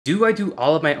Do I do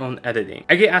all of my own editing?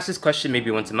 I get asked this question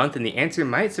maybe once a month and the answer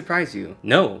might surprise you.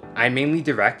 No, I mainly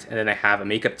direct and then I have a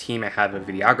makeup team, I have a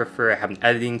videographer, I have an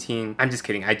editing team. I'm just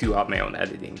kidding, I do all of my own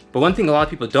editing. But one thing a lot of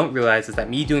people don't realize is that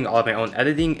me doing all of my own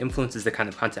editing influences the kind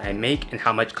of content I make and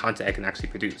how much content I can actually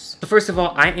produce. So first of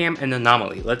all, I am an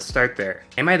anomaly. Let's start there.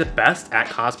 Am I the best at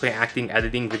cosplay, acting,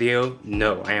 editing, video?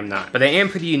 No, I am not. But I am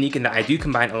pretty unique in that I do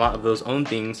combine a lot of those own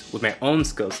things with my own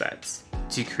skill sets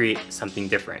to create something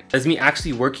different. Does me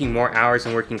actually working more hours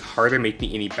and working harder make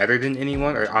me any better than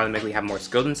anyone or automatically have more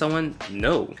skill than someone?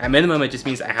 No. At minimum, it just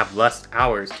means I have less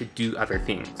hours to do other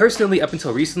things. Personally, up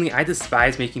until recently, I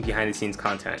despise making behind the scenes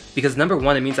content because number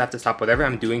one, it means I have to stop whatever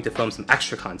I'm doing to film some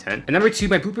extra content. And number two,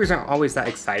 my bloopers aren't always that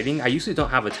exciting. I usually don't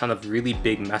have a ton of really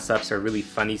big mess ups or really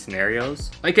funny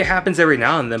scenarios. Like it happens every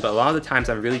now and then, but a lot of the times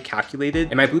I'm really calculated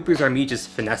and my bloopers are me just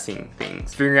finessing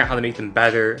things, figuring out how to make them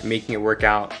better, making it work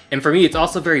out. And for me, it's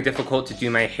also very difficult to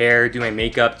do my hair, do my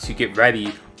makeup, to get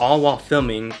ready, all while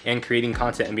filming and creating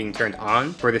content and being turned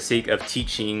on for the sake of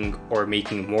teaching or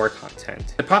making more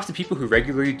content. The props to people who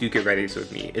regularly do get ready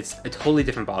with me. It's a totally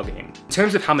different ballgame. In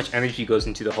terms of how much energy goes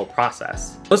into the whole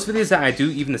process, most videos that I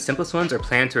do, even the simplest ones, are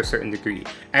planned to a certain degree.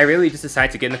 I rarely just decide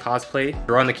to get in the cosplay,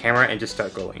 throw on the camera, and just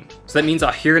start going. So that means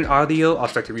I'll hear an audio, I'll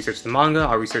start to research the manga,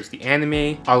 I'll research the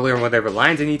anime, I'll learn whatever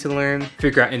lines I need to learn,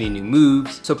 figure out any new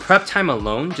moves. So prep time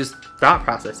alone, just thought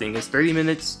processing, is 30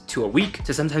 minutes to a week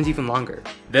to sometimes even longer.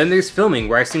 Then there's filming,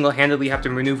 where I single-handedly have to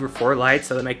maneuver 4 lights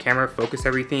so that my camera focus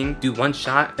everything, do one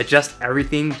shot, adjust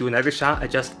everything, do another shot,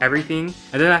 adjust everything.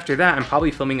 And then after that, I'm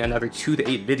probably filming another 2 to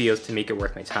 8 videos to make it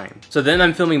worth my time. So then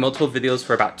I'm filming multiple videos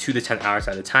for about 2 to 10 hours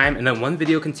at a time, and then one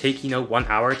video can take, 1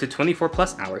 hour to 24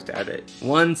 plus hours to edit.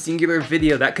 One singular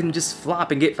video that can just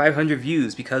flop and get 500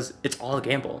 views because it's all a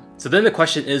gamble. So then the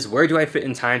question is, where do I fit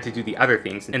in time to do the other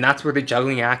things? And that's where the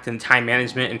juggling act and time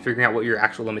management and figuring out what your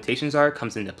actual limitations are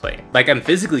comes into play. Like, I'm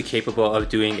physically capable of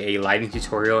doing a lighting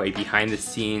tutorial, a behind the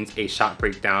scenes, a shot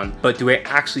breakdown, but do I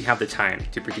actually have the time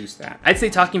to produce that? I'd say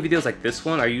talking videos like this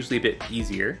one are usually a bit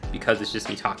easier because it's just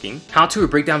me talking. How-to or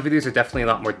breakdown videos are definitely a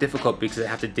lot more difficult because I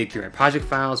have to dig through my project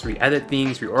files, re-edit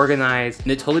things, reorganize,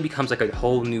 and it totally becomes like a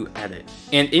whole new edit.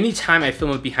 And anytime I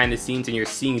film a behind the scenes and you're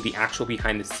seeing the actual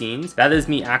behind the scenes, that is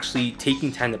me actually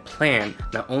taking time to plan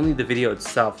not only the video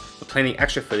itself, but planning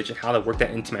extra footage and how to work that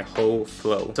into my whole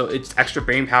flow. So it's extra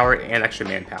brain power and extra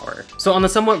manpower. So on a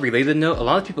somewhat related note, a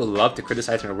lot of people love to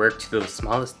criticize my work to the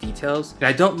smallest details, and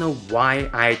I don't know why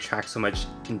I attract so much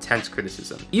intense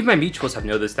criticism. Even my mutuals have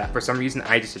noticed that for some reason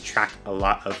I just attract a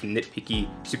lot of nitpicky,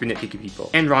 super nitpicky people.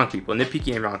 And wrong people,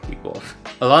 nitpicky and wrong people.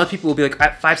 A lot of people will be like,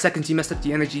 at 5 seconds you messed up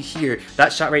the energy here,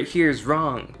 that shot right here is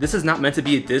wrong. This is not meant to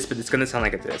be a diss, but it's gonna sound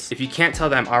like a diss. If you can't tell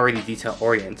that I'm already detail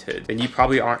oriented, then you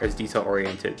probably aren't as detail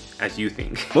oriented as you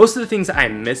think. Most of the things that I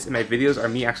miss in my videos are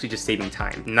me actually just saving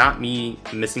time, not me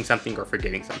missing something or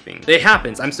forgetting something. It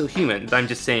happens, I'm still human, but I'm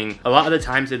just saying a lot of the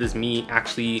times it is me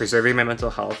actually preserving my mental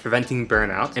health, preventing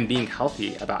burnout, and being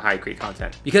healthy about how I create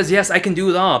content. Because yes, I can do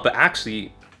it all, but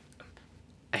actually,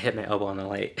 I hit my elbow on the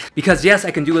light. Because yes,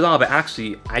 I can do it all, but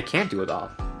actually, I can't do it all.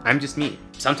 I'm just me.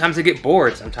 Sometimes I get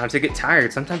bored, sometimes I get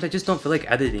tired, sometimes I just don't feel like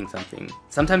editing something.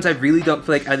 Sometimes I really don't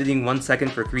feel like editing 1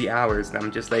 second for 3 hours, and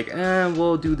I'm just like,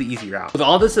 we'll do the easy route. With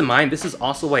all this in mind, this is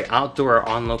also why outdoor or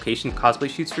on-location cosplay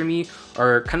shoots for me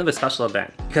are kind of a special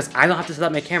event. Because I don't have to set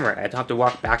up my camera, I don't have to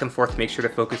walk back and forth to make sure the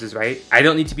focus is right. I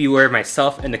don't need to be aware of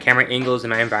myself and the camera angles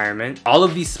in my environment. All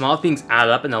of these small things add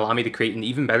up and allow me to create an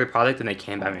even better product than I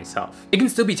can by myself. It can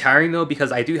still be tiring though,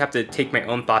 because I do have to take my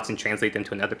own thoughts and translate them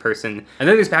to another person. And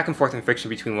then there's back and forth and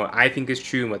friction between what I think is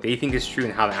true and what they think is true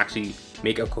and how to actually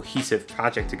make a cohesive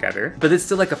project together. But it's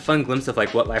still like a fun glimpse of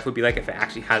like what life would be like if I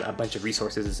actually had a bunch of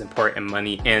resources and support and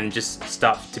money and just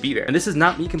stuff to be there. And this is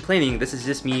not me complaining, this is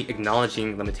just me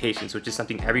acknowledging limitations, which is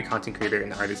something every content creator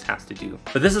and artist has to do.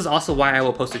 But this is also why I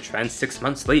will post a trend 6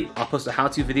 months late. I'll post a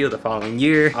how-to video the following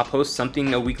year. I'll post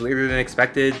something a week later than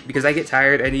expected because I get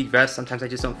tired, I need rest, sometimes I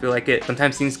just don't feel like it.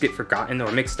 Sometimes things get forgotten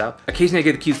or mixed up. Occasionally I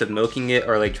get accused of milking it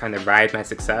or like trying to ride my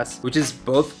success, which is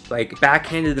both like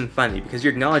backhanded and funny because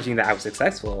you're acknowledging that I was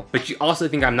successful, but you also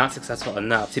think I'm not successful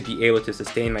enough to be able to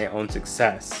sustain my own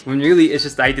success. When really it's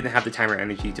just I didn't have the time or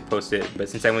energy to post it, but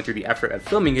since I went through the effort of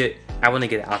filming it, I want to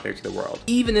get it out there to the world,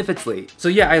 even if it's late. So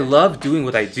yeah, I love doing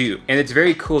what I do, and it's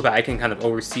very cool that I can kind of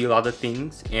oversee a lot of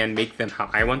things and make them how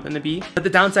I want them to be. But the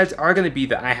downsides are going to be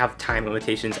that I have time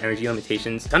limitations, energy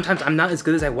limitations. Sometimes I'm not as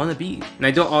good as I want to be, and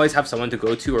I don't always have someone to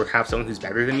go to or have someone who's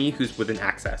better than me, who's within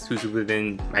access, who's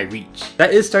within my reach.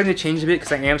 That is starting to change a bit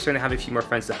because I am starting to have a few more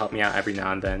friends to help me out every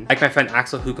now and then. Like my friend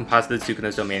Axel, who composited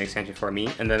Sukuna's domain extension for me,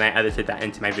 and then I edited that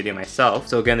into my video myself.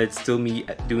 So again, it's still me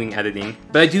doing editing.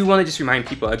 But I do want to just remind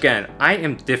people, again, I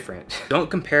am different. Don't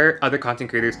compare other content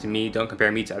creators to me. Don't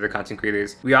compare me to other content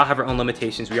creators. We all have our own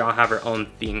limitations. We all have our own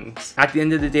things. At the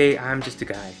end of the day, I'm just a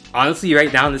guy. Honestly,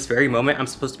 right now in this very moment, I'm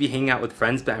supposed to be hanging out with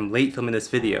friends, but I'm late filming this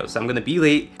video. So I'm gonna be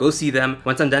late, go see them.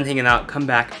 Once I'm done hanging out, come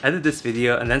back, edit this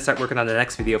video, and then start working on the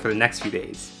next video for the next few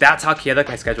days. That's how chaotic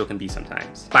my schedule can be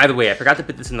sometimes. By the way, I forgot to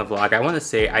put this in the vlog. I want to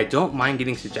say I don't mind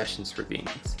getting suggestions for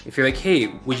things. If you're like, hey,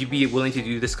 would you be willing to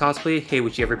do this cosplay? Hey,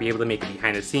 would you ever be able to make it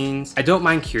behind the scenes? I don't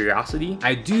mind curiosity.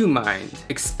 I do mind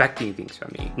expecting things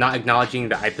from me, not acknowledging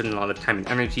that I put in a lot of time and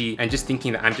energy, and just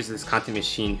thinking that I'm just this content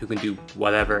machine who can do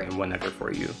whatever and whenever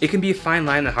for you. It can be a fine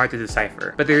line and hard to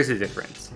decipher, but there is a difference.